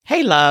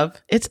Hey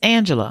love, it's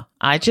Angela.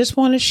 I just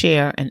want to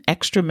share an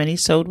extra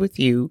mini-sode with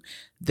you.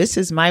 This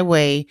is my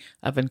way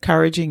of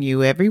encouraging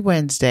you every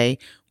Wednesday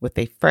with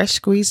a fresh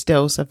squeezed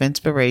dose of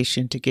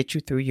inspiration to get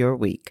you through your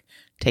week.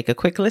 Take a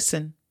quick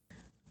listen.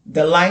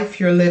 The life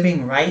you're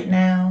living right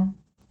now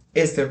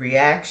is the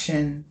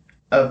reaction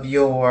of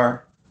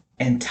your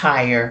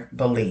entire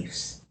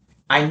beliefs.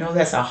 I know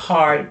that's a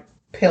hard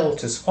pill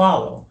to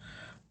swallow,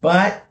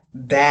 but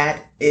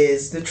that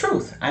is the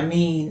truth. I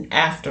mean,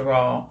 after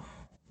all,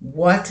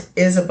 what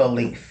is a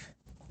belief?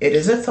 It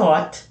is a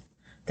thought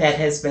that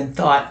has been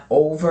thought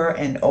over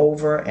and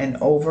over and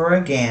over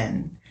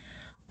again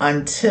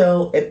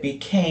until it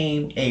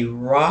became a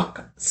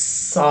rock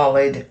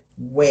solid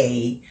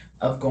way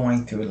of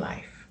going through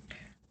life.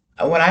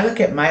 When I look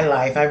at my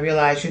life, I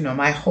realize,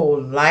 my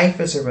whole life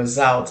is a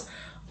result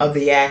of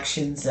the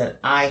actions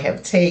that I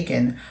have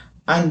taken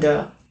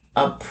under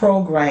a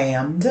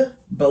programmed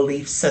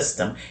belief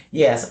system.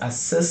 Yes, a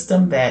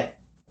system that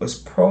was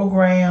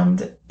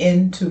programmed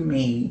into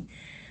me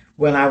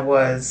when I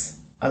was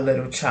a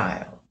little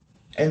child.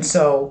 And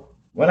so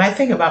when I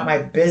think about my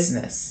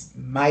business,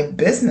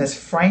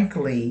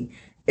 frankly,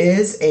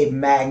 is a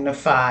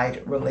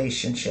magnified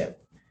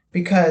relationship.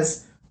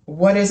 Because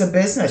what is a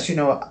business?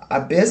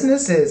 A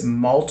business is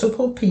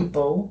multiple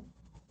people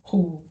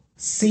who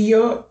see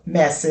your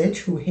message,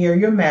 who hear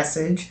your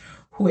message,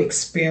 who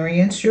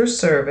experience your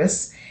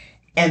service,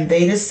 and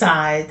they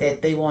decide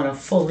that they want to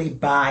fully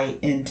buy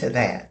into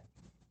that.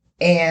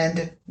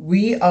 And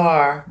we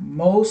are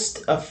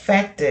most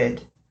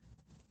affected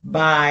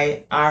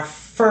by our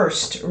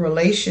first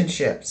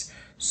relationships.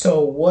 So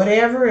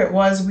whatever it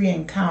was we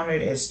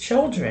encountered as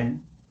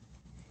children,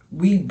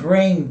 we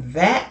bring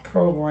that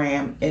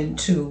program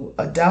into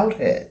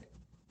adulthood.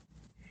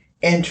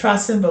 And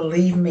trust and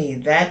believe me,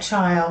 that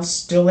child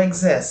still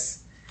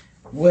exists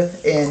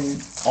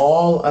within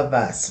all of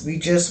us. We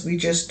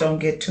just don't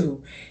get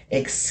to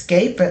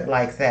escape it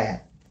like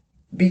that,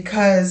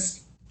 because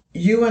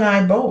you and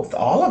I both,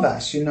 all of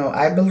us,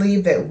 I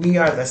believe that we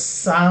are the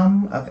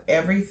sum of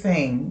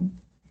everything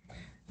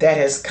that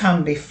has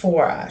come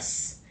before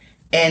us.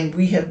 And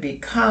we have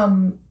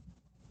become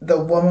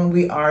the woman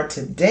we are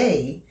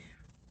today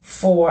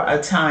for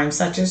a time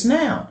such as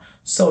now.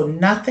 So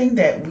nothing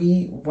that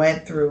we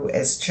went through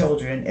as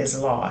children is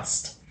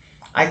lost.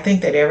 I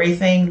think that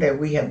everything that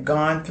we have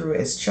gone through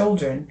as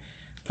children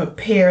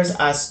prepares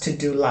us to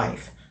do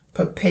life,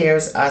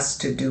 prepares us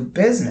to do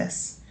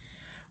business.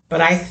 But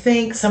I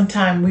think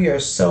sometimes we are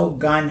so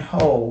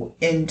gung-ho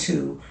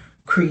into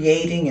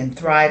creating and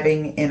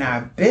thriving in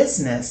our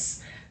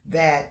business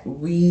that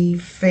we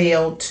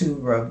fail to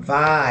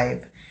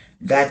revive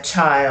that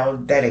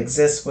child that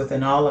exists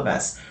within all of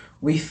us.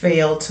 We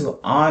fail to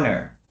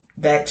honor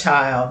that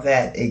child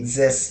that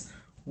exists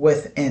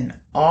within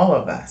all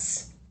of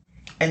us.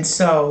 And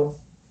so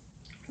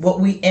what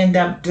we end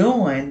up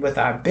doing with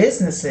our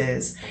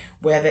businesses,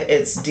 whether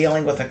it's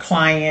dealing with a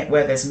client,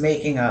 whether it's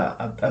making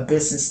a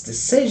business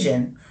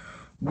decision,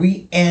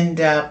 we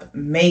end up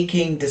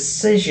making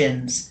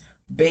decisions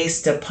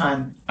based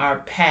upon our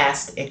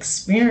past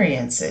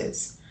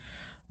experiences.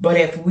 But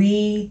if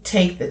we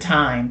take the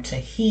time to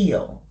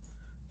heal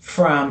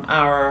from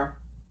our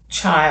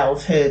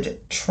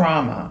childhood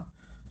trauma,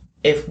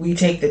 if we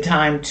take the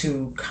time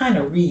to kind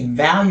of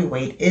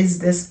reevaluate, is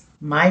this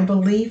my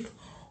belief,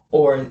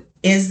 or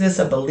is this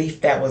a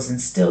belief that was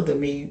instilled in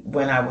me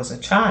when I was a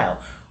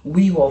child?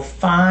 We will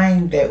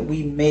find that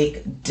we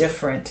make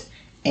different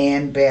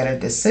and better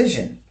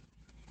decisions.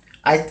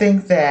 I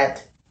think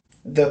that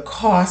the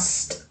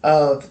cost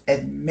of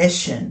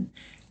admission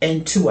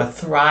into a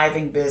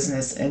thriving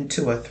business,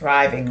 into a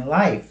thriving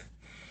life,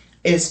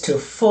 is to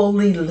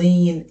fully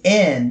lean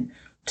in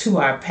to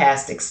our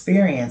past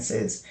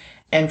experiences.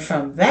 And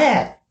from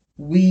that,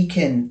 we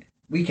can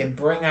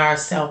bring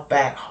ourselves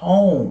back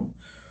home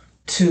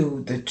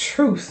to the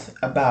truth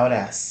about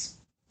us.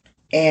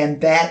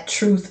 And that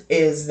truth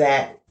is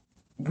that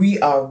we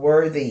are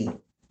worthy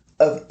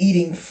of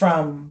eating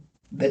from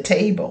the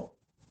table.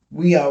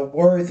 We are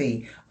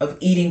worthy of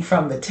eating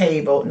from the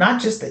table,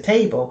 not just the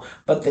table,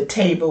 but the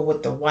table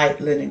with the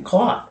white linen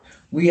cloth.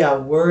 We are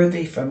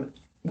worthy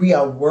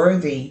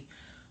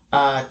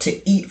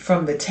to eat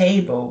from the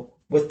table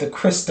with the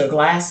crystal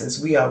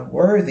glasses. We are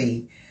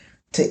worthy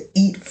to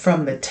eat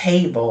from the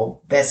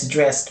table that's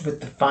dressed with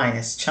the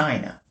finest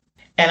china.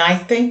 And I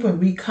think when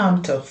we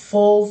come to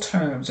full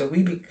terms, or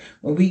when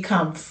we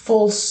come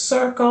full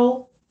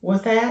circle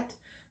with that,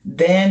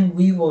 then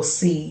we will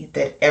see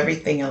that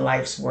everything in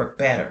life works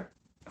better.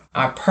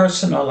 Our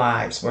personal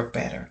lives work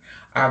better.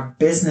 Our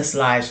business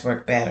lives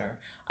work better.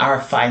 Our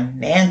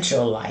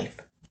financial life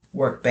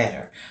work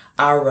better.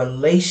 Our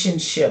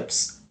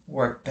relationships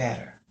work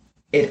better.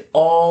 It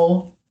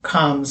all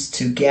comes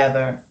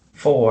together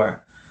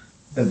for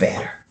the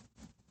better.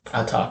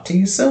 I'll talk to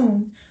you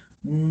soon.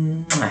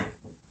 Mwah.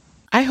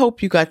 I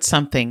hope you got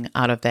something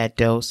out of that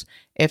dose.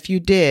 If you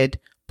did,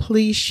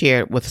 please share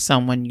it with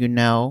someone you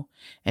know.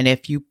 And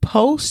if you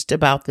post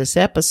about this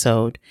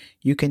episode,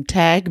 you can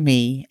tag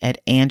me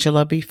at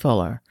Angela B.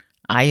 Fuller.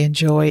 I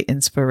enjoy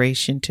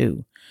inspiration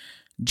too.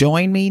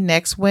 Join me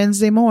next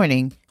Wednesday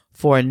morning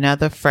for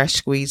another Fresh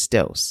Squeezed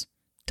Dose.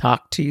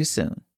 Talk to you soon.